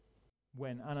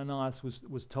when Ananias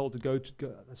was told to go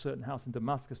to a certain house in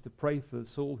Damascus to pray for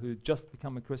Saul, who had just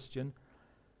become a Christian.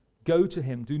 Go to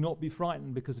him, do not be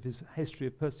frightened because of his history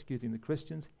of persecuting the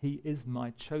Christians. He is my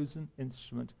chosen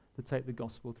instrument to take the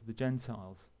gospel to the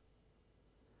Gentiles.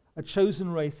 A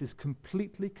chosen race is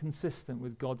completely consistent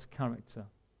with God's character.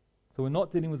 So we're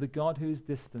not dealing with a God who is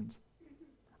distant.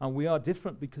 And we are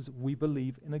different because we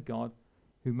believe in a God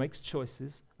who makes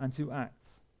choices and who acts.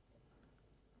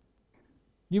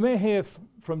 You may hear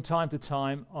from time to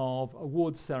time of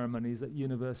award ceremonies at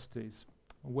universities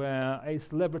where a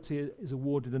celebrity is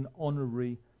awarded an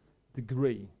honorary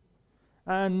degree.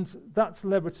 And that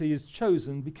celebrity is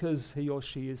chosen because he or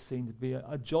she is seen to be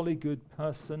a jolly good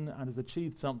person and has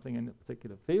achieved something in a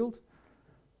particular field.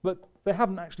 But they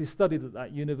haven't actually studied at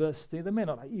that university. They may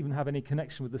not even have any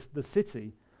connection with the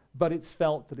city, but it's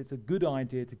felt that it's a good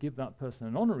idea to give that person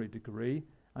an honorary degree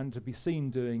and to be seen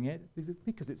doing it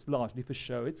because it's largely for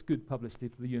show. It's good publicity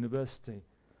for the university.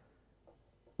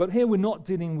 But here we're not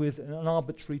dealing with an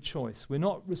arbitrary choice. We're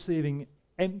not receiving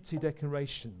empty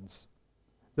decorations.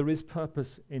 There is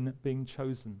purpose in being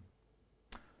chosen.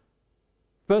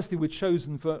 Firstly, we're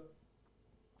chosen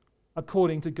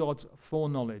according to God's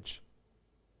foreknowledge.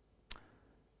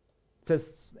 It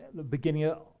says at the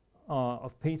beginning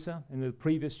of Peter, in the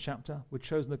previous chapter, we're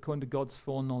chosen according to God's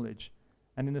foreknowledge.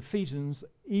 And in Ephesians,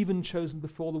 even chosen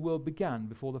before the world began,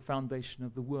 before the foundation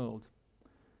of the world.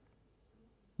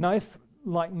 Now, if,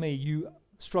 like me, you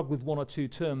struggle with one or two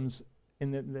terms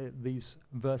in these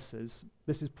verses,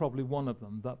 this is probably one of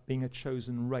them, that being a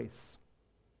chosen race.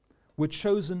 We're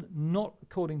chosen not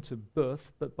according to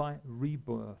birth, but by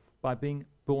rebirth, by being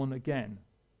born again.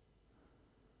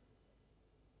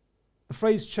 The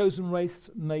phrase chosen race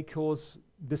may cause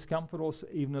discomfort or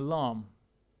even alarm.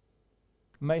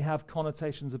 May have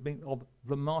connotations of being of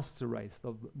the master race,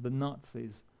 of the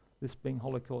Nazis, this being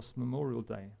Holocaust Memorial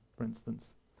Day, for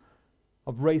instance,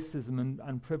 of racism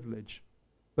and privilege.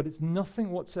 But it's nothing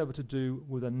whatsoever to do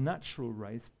with a natural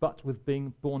race, but with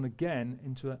being born again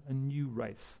into a new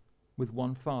race with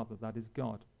one Father, that is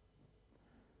God.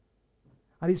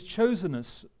 And He's chosen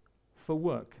us for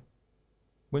work.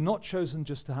 We're not chosen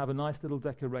just to have a nice little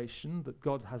decoration, that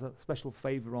God has a special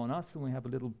favor on us and we have a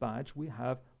little badge. We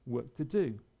have work to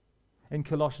do. In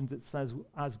Colossians it says,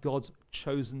 as God's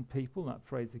chosen people, that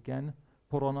phrase again,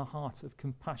 put on a heart of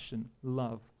compassion,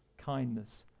 love,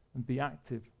 kindness, and be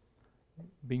active,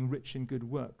 being rich in good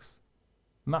works.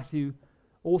 Matthew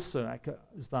also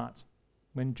echoes that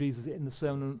when Jesus in the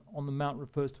Sermon on the Mount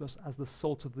refers to us as the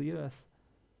salt of the earth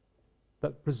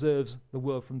that preserves the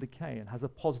world from decay and has a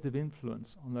positive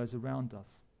influence on those around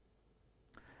us.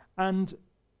 And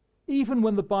even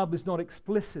when the Bible is not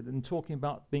explicit in talking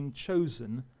about being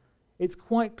chosen, it's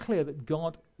quite clear that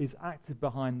God is active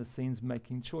behind the scenes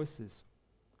making choices.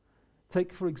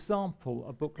 Take, for example,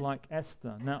 a book like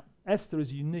Esther. Now, Esther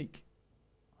is unique,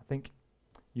 I think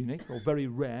unique or very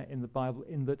rare in the Bible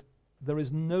in that there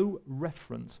is no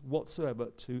reference whatsoever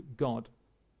to God.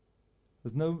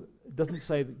 It doesn't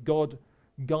say that God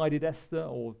guided Esther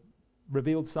or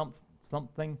revealed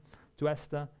something to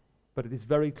Esther, but it is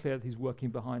very clear that He's working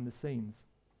behind the scenes.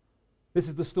 This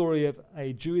is the story of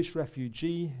a Jewish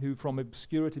refugee who from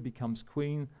obscurity becomes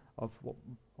queen of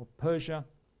Persia,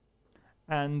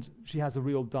 and she has a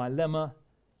real dilemma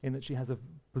in that she has a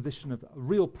position of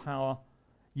real power,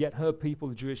 yet her people,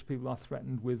 the Jewish people, are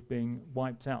threatened with being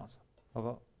wiped out of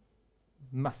a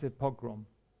massive pogrom.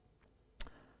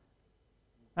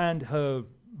 And her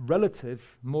relative,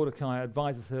 Mordecai,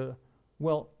 advises her,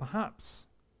 well, perhaps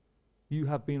you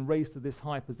have been raised to this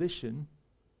high position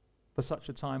for such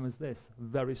a time as this. A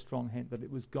very strong hint that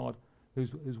it was God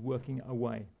who's working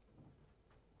away.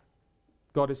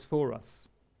 God is for us.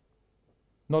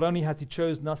 Not only has He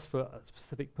chosen us for a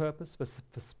specific purpose, for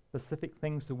specific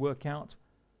things to work out,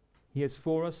 He is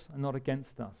for us and not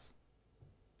against us.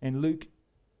 In Luke,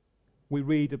 we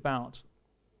read about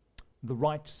the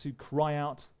righteous who cry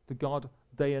out to God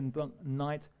day and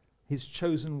night, His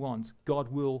chosen ones.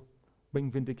 God will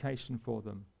bring vindication for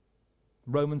them.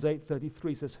 Romans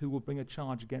 8:33 says, who will bring a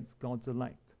charge against God's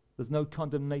elect? There's no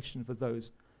condemnation for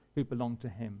those who belong to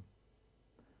Him.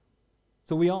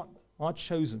 So we are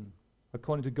chosen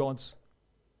according to God's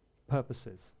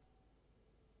purposes.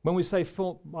 When we say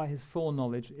by His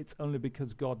foreknowledge, it's only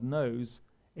because God knows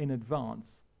in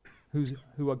advance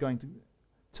who are going to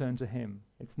turn to Him.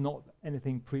 It's not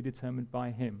anything predetermined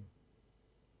by Him.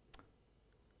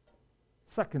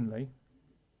 Secondly,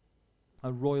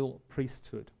 a royal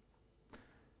priesthood.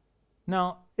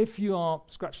 Now, if you are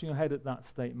scratching your head at that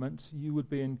statement, you would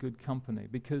be in good company,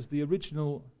 because the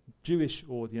original Jewish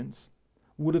audience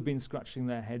would have been scratching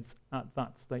their heads at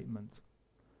that statement.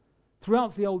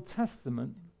 Throughout the Old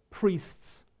Testament,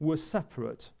 priests were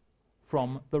separate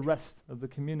from the rest of the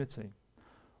community.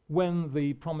 When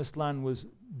the Promised Land was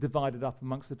divided up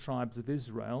amongst the tribes of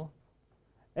Israel,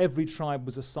 every tribe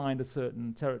was assigned a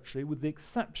certain territory with the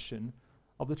exception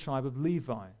of the tribe of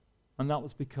Levi. And that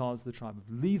was because the tribe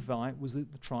of Levi was the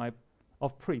tribe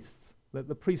of priests,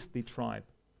 the priestly tribe.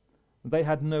 They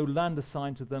had no land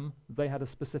assigned to them. They had a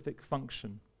specific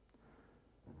function.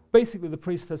 Basically, the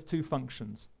priest has two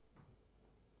functions.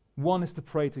 One is to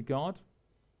pray to God,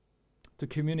 to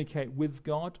communicate with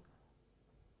God,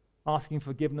 asking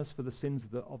forgiveness for the sins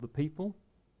of the people,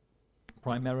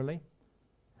 primarily,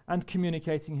 and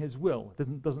communicating his will.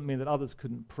 It doesn't mean that others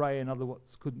couldn't pray and others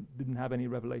didn't have any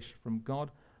revelation from God,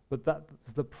 but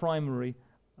that's the primary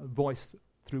voice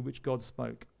through which God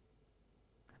spoke.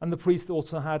 And the priest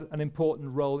also had an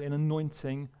important role in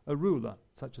anointing a ruler,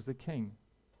 such as a king.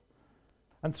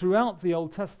 And throughout the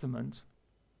Old Testament,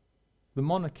 the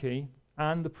monarchy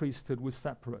and the priesthood was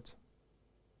separate.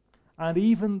 And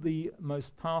even the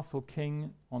most powerful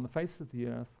king on the face of the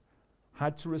earth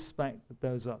had to respect that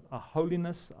there was a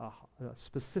holiness, a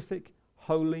specific,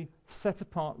 holy,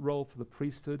 set-apart role for the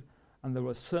priesthood, and there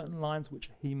were certain lines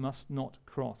which he must not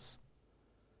cross.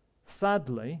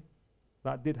 Sadly,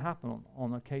 that did happen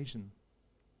on occasion.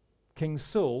 King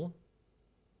Saul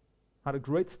had a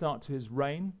great start to his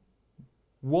reign,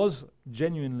 was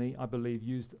genuinely, I believe,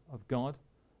 used of God,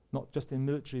 not just in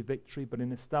military victory, but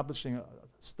in establishing a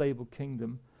stable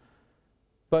kingdom.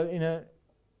 But in a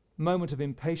moment of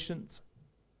impatience,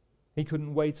 he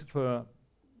couldn't wait for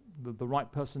the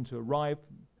right person to arrive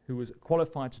who was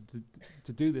qualified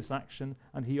to do this action,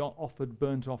 and he offered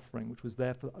burnt offering, which was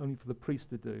there only for the priest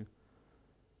to do.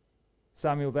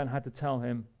 Samuel then had to tell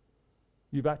him,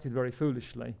 "You've acted very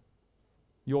foolishly.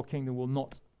 Your kingdom will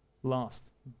not last."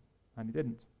 And he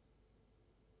didn't.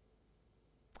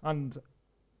 And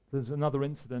there's another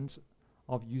incident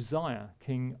of Uzziah,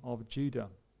 king of Judah,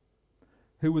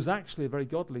 who was actually a very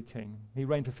godly king. He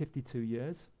reigned for 52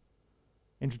 years,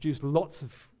 introduced lots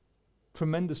of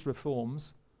tremendous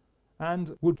reforms,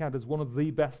 and would count as one of the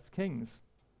best kings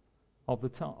of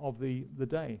the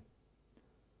day.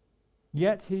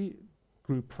 Yet he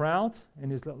grew proud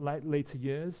in his later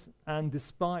years, and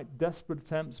despite desperate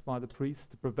attempts by the priests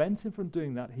to prevent him from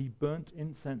doing that, he burnt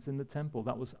incense in the temple.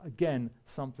 That was, again,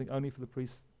 something only for the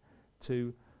priests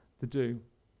to do.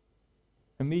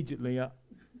 Immediately, a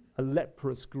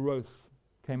leprous growth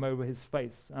came over his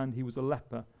face, and he was a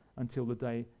leper until the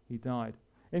day he died.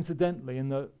 Incidentally,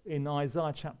 in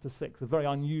Isaiah chapter 6, a very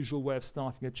unusual way of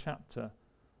starting a chapter.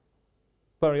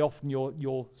 Very often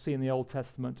you'll see in the Old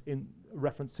Testament in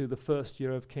reference to the first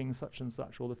year of King such and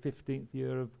such, or the 15th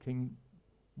year of King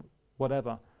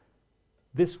whatever.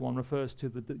 This one refers to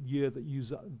the year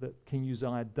that King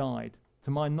Uzziah died.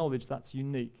 To my knowledge, that's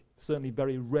unique, certainly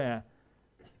very rare,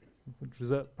 which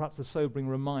is perhaps a sobering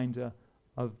reminder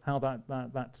of how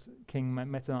that king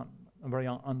met a very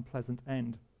unpleasant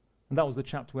end. And that was the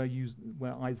chapter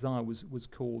where Isaiah was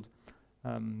called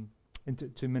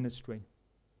into ministry.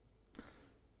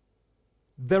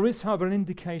 There is, however, an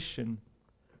indication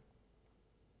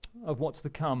of what's to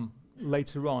come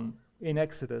later on in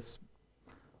Exodus,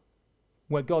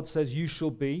 where God says, "You shall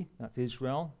be," that's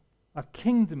Israel, "a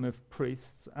kingdom of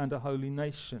priests and a holy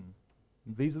nation."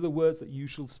 These are the words that you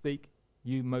shall speak.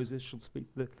 You, Moses, shall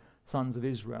speak to the sons of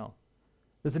Israel.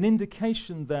 There's an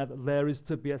indication there that there is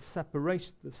to be a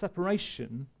separation. The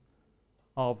separation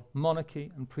of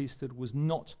monarchy and priesthood was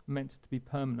not meant to be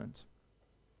permanent.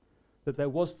 That there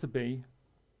was to be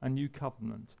a new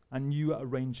covenant, a new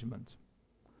arrangement.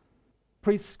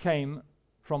 Priests came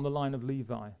from the line of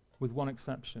Levi, with one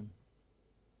exception.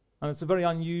 And it's a very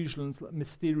unusual and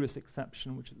mysterious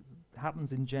exception, which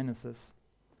happens in Genesis,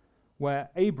 where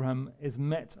Abraham is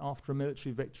met after a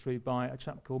military victory by a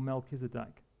chap called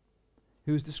Melchizedek,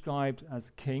 who is described as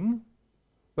king,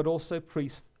 but also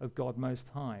priest of God Most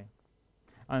High.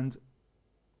 And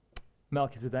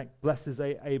Melchizedek blesses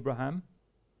Abraham,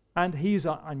 and he's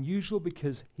unusual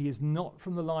because he is not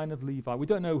from the line of Levi. We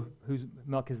don't know who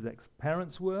Melchizedek's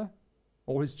parents were,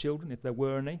 or his children, if there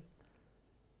were any.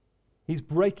 He's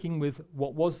breaking with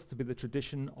what was to be the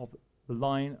tradition of the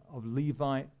line of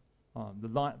Levi,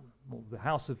 the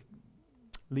house of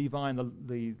Levi, and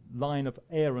the line of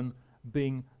Aaron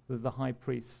being the high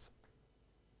priests.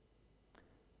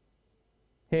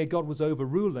 Here God was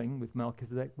overruling with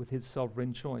Melchizedek with his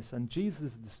sovereign choice, and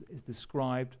Jesus is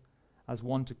described as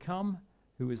one to come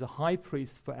who is a high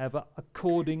priest forever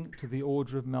according to the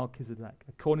order of Melchizedek,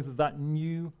 according to that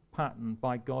new pattern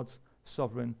by God's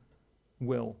sovereign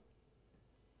will.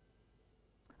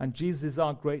 And Jesus is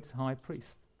our great high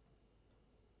priest.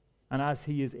 And as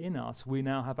he is in us, we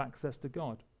now have access to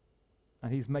God.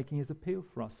 And he's making his appeal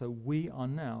for us. So we are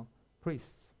now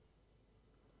priests.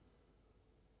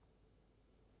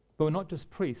 But we're not just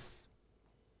priests.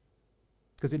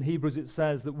 Because in Hebrews it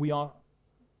says that we are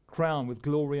crowned with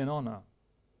glory and honor.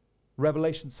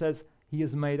 Revelation says he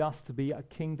has made us to be a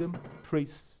kingdom,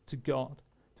 priests to God,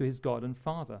 to his God and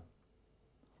Father.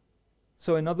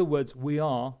 So in other words, we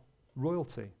are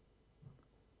royalty.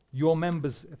 You're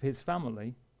members of his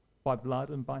family by blood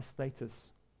and by status.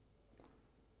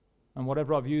 And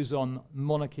whatever our views on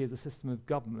monarchy as a system of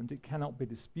government, it cannot be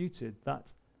disputed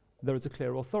that there is a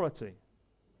clear authority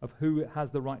of who has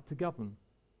the right to govern.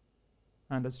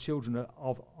 And as children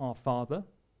of our Father,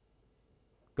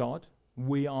 God,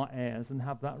 we are heirs and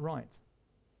have that right.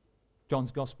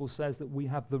 John's Gospel says that we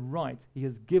have the right, he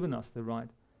has given us the right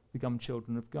to become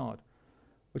children of God,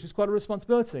 which is quite a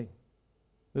responsibility.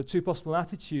 There are two possible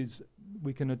attitudes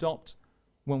we can adopt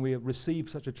when we receive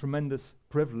such a tremendous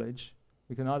privilege.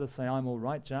 We can either say, I'm all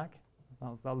right, Jack,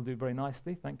 that'll do very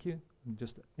nicely, thank you, and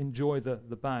just enjoy the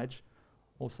badge,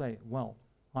 or say, well,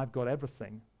 I've got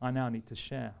everything, I now need to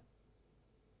share.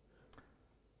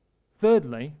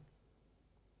 Thirdly,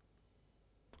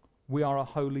 we are a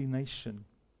holy nation.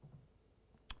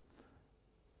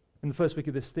 In the first week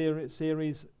of this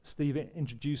series, Steve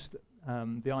introduced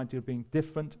the idea of being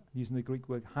different, using the Greek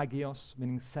word hagios,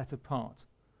 meaning set apart,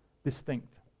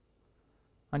 distinct.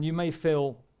 And you may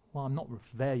feel, well, I'm not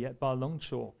there yet by a long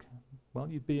chalk. Well,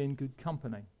 you'd be in good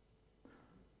company.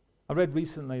 I read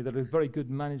recently that a very good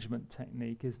management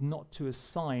technique is not to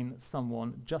assign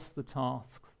someone just the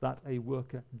tasks that a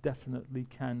worker definitely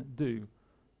can do.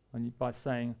 And by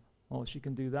saying, well, she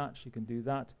can do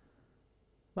that,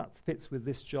 that fits with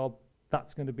this job,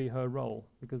 that's going to be her role,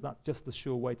 because that's just the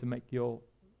sure way to make your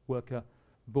worker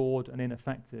bored and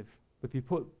ineffective. But if you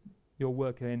put your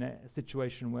worker in a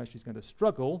situation where she's going to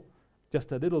struggle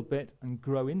just a little bit and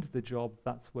grow into the job,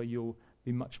 that's where you'll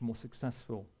be much more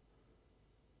successful.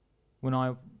 When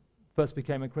I first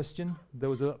became a Christian, there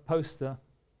was a poster,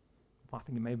 I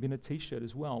think it may have been a t-shirt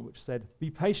as well, which said, be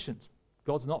patient,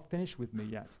 God's not finished with me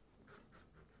yet.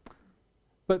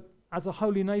 But as a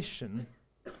holy nation,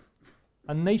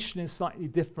 a nation is slightly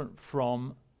different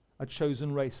from a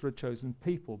chosen race or a chosen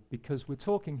people, because we're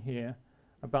talking here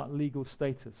about legal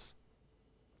status.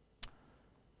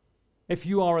 If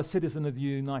you are a citizen of the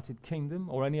United Kingdom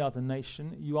or any other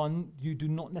nation, you do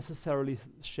not necessarily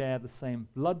share the same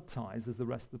blood ties as the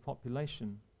rest of the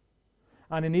population.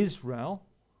 And in Israel,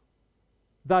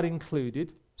 that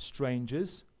included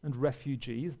strangers and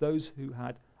refugees, those who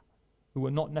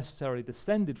were not necessarily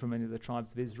descended from any of the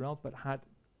tribes of Israel, but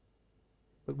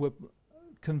were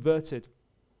converted.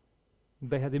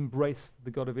 They had embraced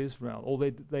the God of Israel, or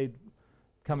they'd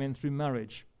come in through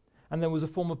marriage. And there was a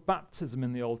form of baptism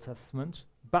in the Old Testament,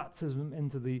 baptism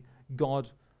into the God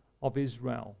of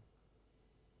Israel.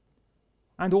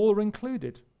 And all are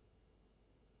included.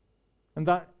 And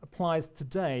that applies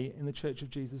today in the Church of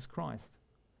Jesus Christ.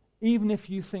 Even if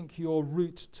you think your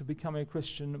route to becoming a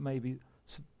Christian may be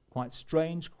quite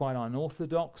strange, quite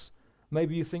unorthodox,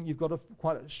 maybe you think you've got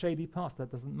quite a shady past,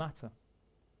 that doesn't matter.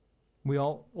 We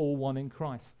are all one in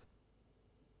Christ.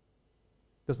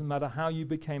 Doesn't matter how you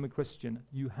became a Christian,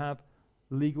 you have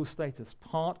legal status,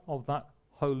 part of that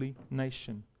holy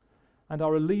nation. And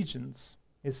our allegiance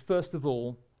is first of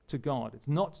all to God. It's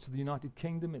not to the United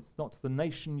Kingdom, it's not to the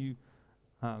nation you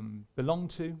belong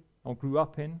to or grew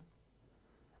up in.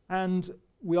 And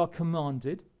we are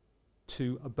commanded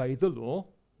to obey the law,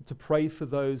 to pray for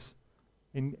those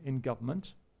in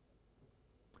government,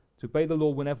 to obey the law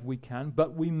whenever we can,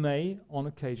 but we may, on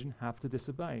occasion, have to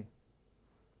disobey.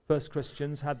 First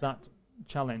Christians had that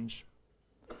challenge.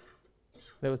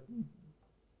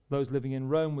 Those living in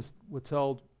Rome were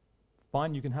told,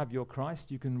 fine, you can have your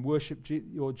Christ, you can worship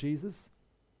your Jesus,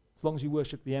 as long as you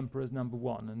worship the emperor as number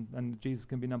one, and Jesus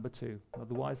can be number two.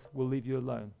 Otherwise, we'll leave you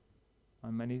alone.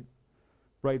 And many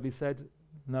bravely said,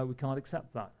 no, we can't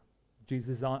accept that.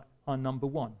 Jesus is our number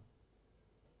one.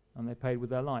 And they paid with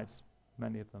their lives,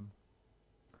 many of them.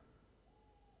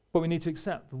 But we need to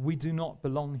accept that we do not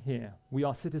belong here. We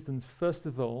are citizens, first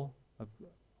of all,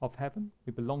 of heaven.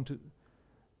 We belong to,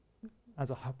 as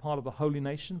a part of a holy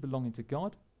nation, belonging to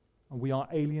God. And we are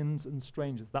aliens and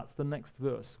strangers. That's the next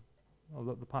verse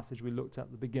of the passage we looked at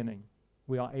the beginning.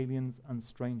 We are aliens and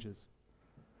strangers.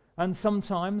 And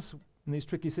sometimes, in these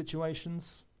tricky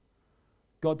situations,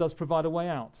 God does provide a way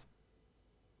out.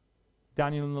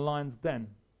 Daniel in the lion's den,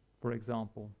 for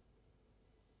example.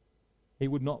 He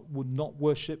would not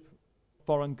worship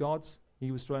foreign gods.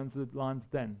 He was thrown into the lion's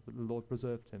den, but the Lord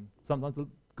preserved him. Sometimes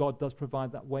God does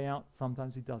provide that way out.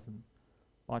 Sometimes he doesn't.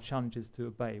 Our challenge is to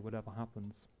obey whatever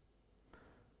happens.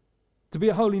 To be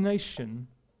a holy nation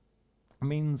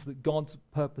means that God's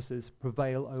purposes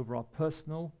prevail over our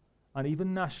personal and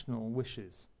even national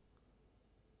wishes.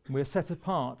 We are set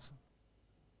apart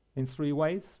in three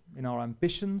ways: in our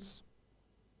ambitions.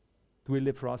 Do we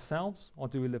live for ourselves, or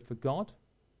do we live for God?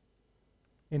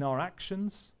 In our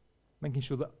actions, making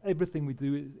sure that everything we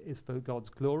do is for God's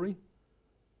glory.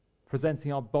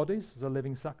 Presenting our bodies as a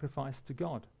living sacrifice to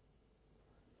God.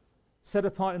 Set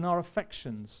apart in our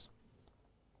affections.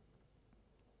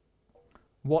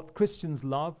 What Christians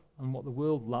love and what the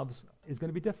world loves is going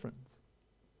to be different.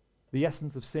 The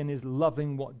essence of sin is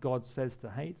loving what God says to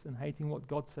hate and hating what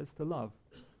God says to love.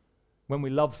 When we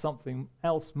love something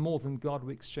else more than God,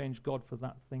 we exchange God for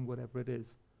that thing, whatever it is,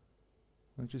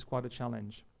 which is quite a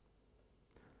challenge.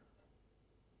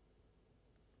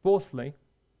 Fourthly,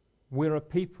 we're a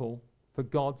people for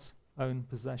God's own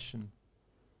possession.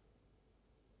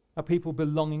 A people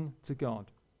belonging to God.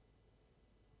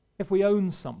 If we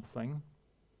own something,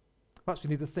 perhaps we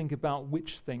need to think about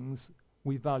which things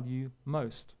we value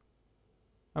most.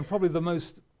 And probably the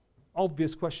most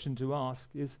obvious question to ask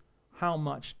is, how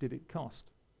much did it cost?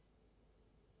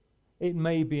 It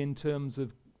may be in terms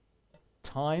of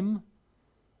time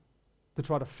to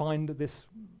try to find this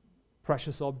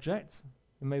precious object.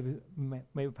 It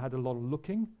may have had a lot of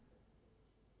looking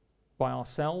by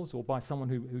ourselves or by someone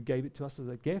who gave it to us as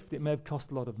a gift. It may have cost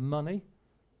a lot of money.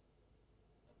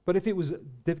 But if it was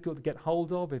difficult to get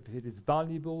hold of, if it is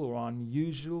valuable or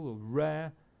unusual or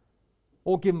rare,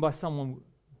 or given by someone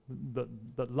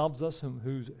that loves us,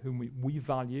 whom we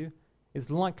value,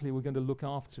 it's likely we're going to look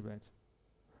after it.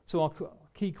 So our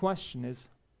key question is,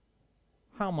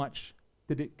 how much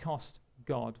did it cost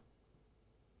God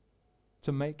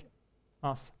to make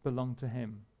us belong to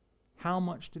him? How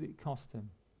much did it cost him?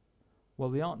 Well,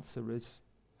 the answer is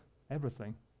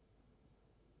everything.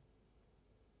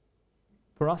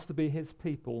 For us to be his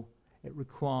people, it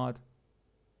required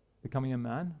becoming a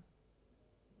man,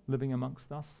 living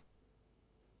amongst us,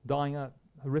 dying a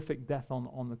horrific death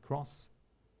on the cross.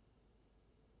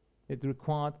 It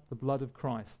required the blood of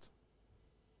Christ.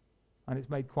 And it's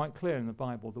made quite clear in the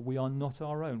Bible that we are not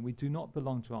our own. We do not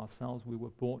belong to ourselves. We were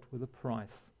bought with a price,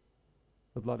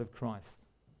 the blood of Christ.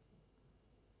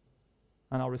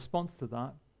 And our response to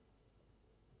that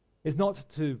is not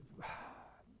to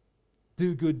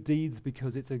do good deeds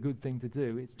because it's a good thing to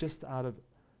do. It's just out of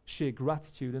sheer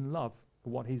gratitude and love for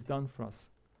what he's done for us.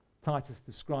 Titus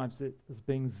describes it as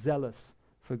being zealous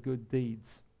for good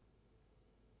deeds.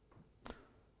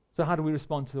 So how do we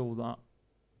respond to all that?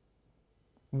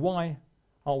 Why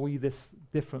are we this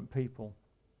different people?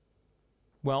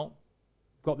 Well,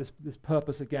 got this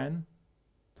purpose again,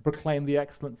 to proclaim the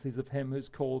excellencies of him who's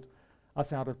called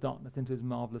us out of darkness into his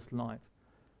marvelous light.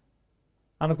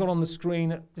 And I've got on the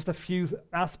screen just a few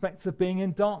aspects of being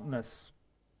in darkness.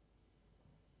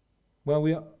 Where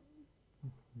we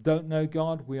don't know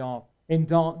God, we are in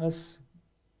darkness,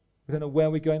 we don't know where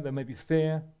we're going. There may be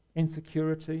fear,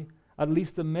 insecurity, at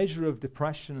least a measure of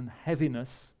depression and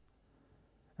heaviness,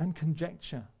 and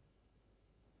conjecture.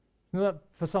 You know, that,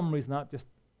 for some reason, that just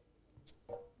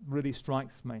really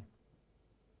strikes me.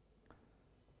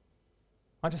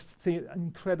 I just see it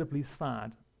incredibly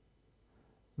sad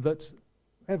that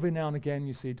every now and again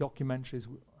you see documentaries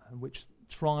which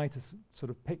try to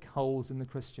sort of pick holes in the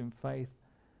Christian faith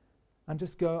and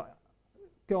just go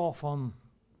off on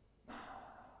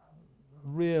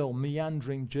real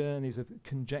meandering journeys of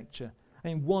conjecture. I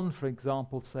mean, one, for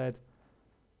example, said,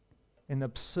 in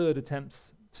absurd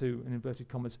attempts to, in inverted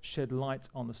commas, shed light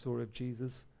on the story of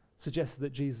Jesus, suggested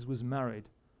that Jesus was married.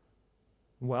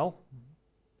 Well,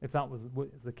 if that was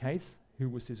the case, who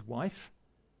was his wife?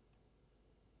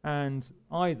 And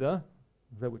either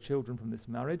there were children from this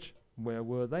marriage, where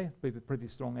were they? Pretty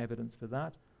strong evidence for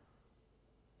that.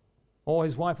 Or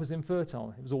his wife was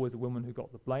infertile. It was always the woman who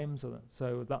got the blame,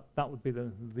 so that would be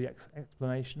the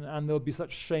explanation, and there would be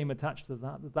such shame attached to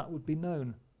that would be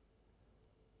known.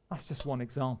 That's just one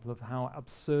example of how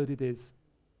absurd it is,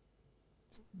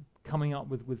 coming up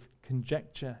with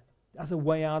conjecture as a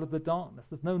way out of the darkness.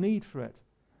 There's no need for it.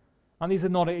 And these are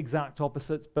not exact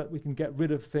opposites, but we can get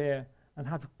rid of fear and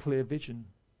have clear vision.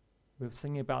 We were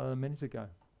singing about it a minute ago.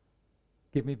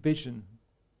 Give me vision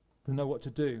to know what to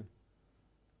do.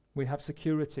 We have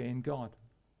security in God.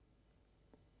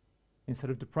 Instead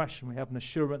of depression, we have an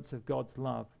assurance of God's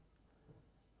love.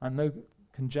 And no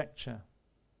conjecture,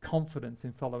 confidence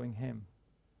in following him.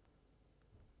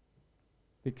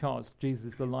 Because Jesus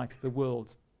is the light of the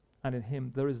world, and in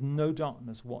him there is no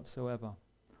darkness whatsoever.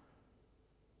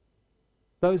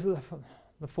 Those are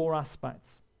the 4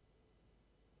 aspects.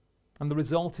 And the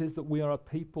result is that we are a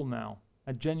people now,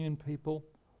 a genuine people.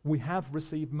 We have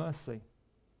received mercy.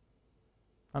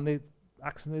 And the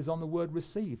accent is on the word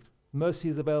received. Mercy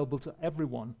is available to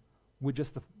everyone. We're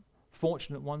just the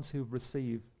fortunate ones who've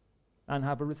received and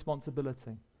have a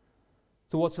responsibility.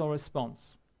 So what's our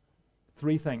response?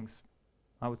 3 things,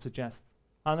 I would suggest.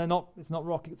 And it's not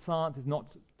rocket science, it's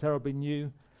not terribly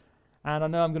new. And I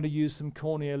know I'm going to use some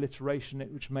corny alliteration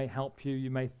which may help you. You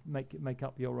may make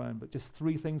up your own. But just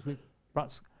 3 things we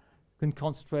perhaps can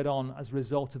concentrate on as a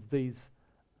result of these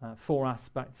 4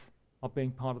 aspects of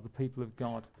being part of the people of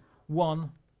God. 1,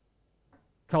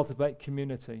 cultivate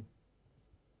community.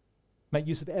 Make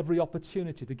use of every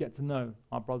opportunity to get to know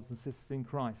our brothers and sisters in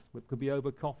Christ. It could be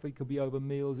over coffee, it could be over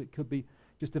meals, it could be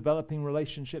just developing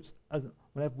relationships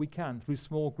whenever we can, through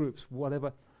small groups,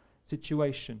 whatever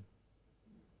situation.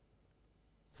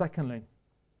 Secondly,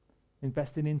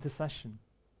 invest in intercession.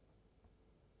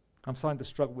 I'm starting to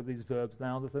struggle with these verbs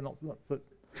now, that they're not so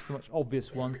much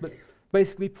obvious ones, but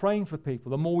basically praying for people.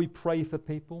 The more we pray for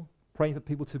people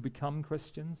to become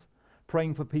Christians,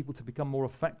 praying for people to become more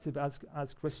effective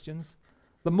as Christians,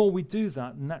 the more we do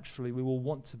that, naturally we will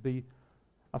want to be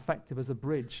effective as a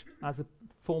bridge, as a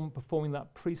performing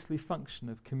that priestly function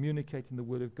of communicating the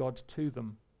word of God to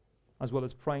them, as well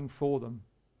as praying for them.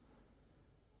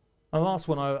 And the last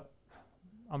one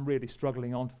I'm really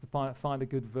struggling on to find a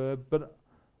good verb, but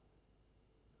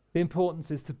the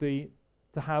importance is to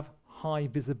have high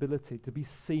visibility, to be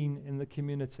seen in the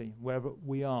community wherever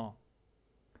we are.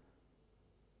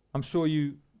 I'm sure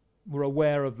you were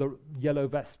aware of the yellow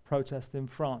vest protest in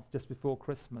France just before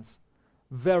Christmas.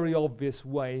 Very obvious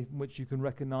way in which you can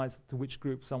recognize to which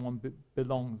group someone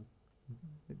belongs.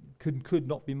 It could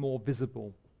not be more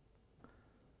visible.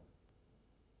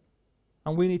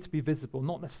 And we need to be visible,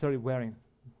 not necessarily wearing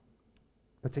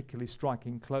particularly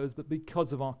striking clothes, but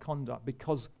because of our conduct,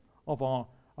 because of our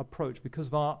approach, because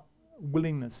of our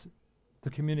willingness to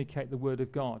communicate the word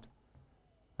of God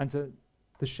and to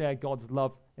share God's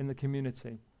love in the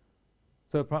community.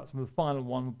 So perhaps the final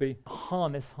one would be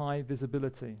harness high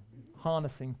visibility.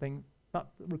 Harnessing thing, that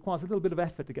requires a little bit of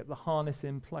effort to get the harness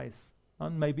in place.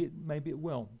 And maybe it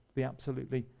will be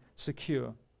absolutely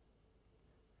secure.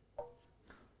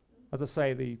 As I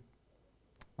say, the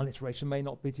alliteration may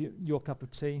not be your cup of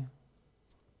tea.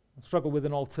 I struggle with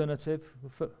an alternative.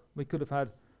 We could have had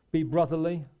be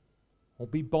brotherly or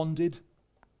be bonded.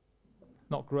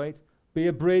 Not great. Be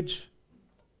a bridge.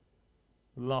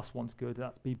 The last one's good.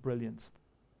 That's be brilliant.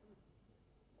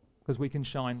 Because we can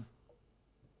shine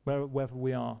wherever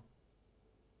we are.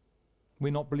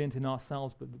 We're not brilliant in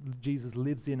ourselves, but Jesus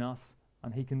lives in us,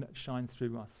 and he can shine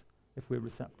through us if we're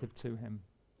receptive to him.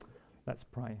 Let's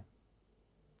pray.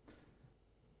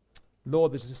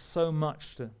 Lord, there's just so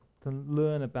much to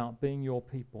learn about being your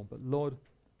people, but Lord,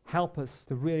 help us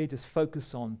to really just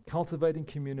focus on cultivating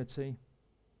community,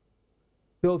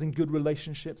 building good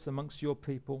relationships amongst your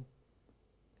people.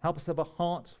 Help us to have a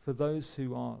heart for those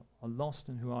who are lost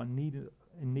and who are in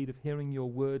need of hearing your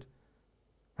word.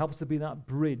 Help us to be that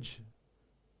bridge,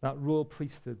 that royal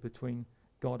priesthood between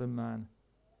God and man.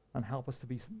 And help us to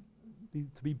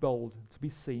be bold, to be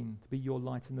seen, to be your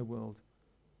light in the world.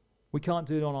 We can't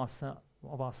do it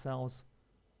of ourselves.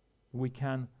 We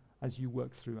can as you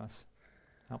work through us.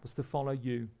 Help us to follow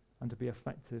you and to be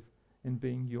effective in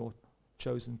being your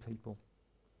chosen people.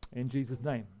 In Jesus'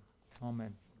 name,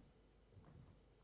 amen.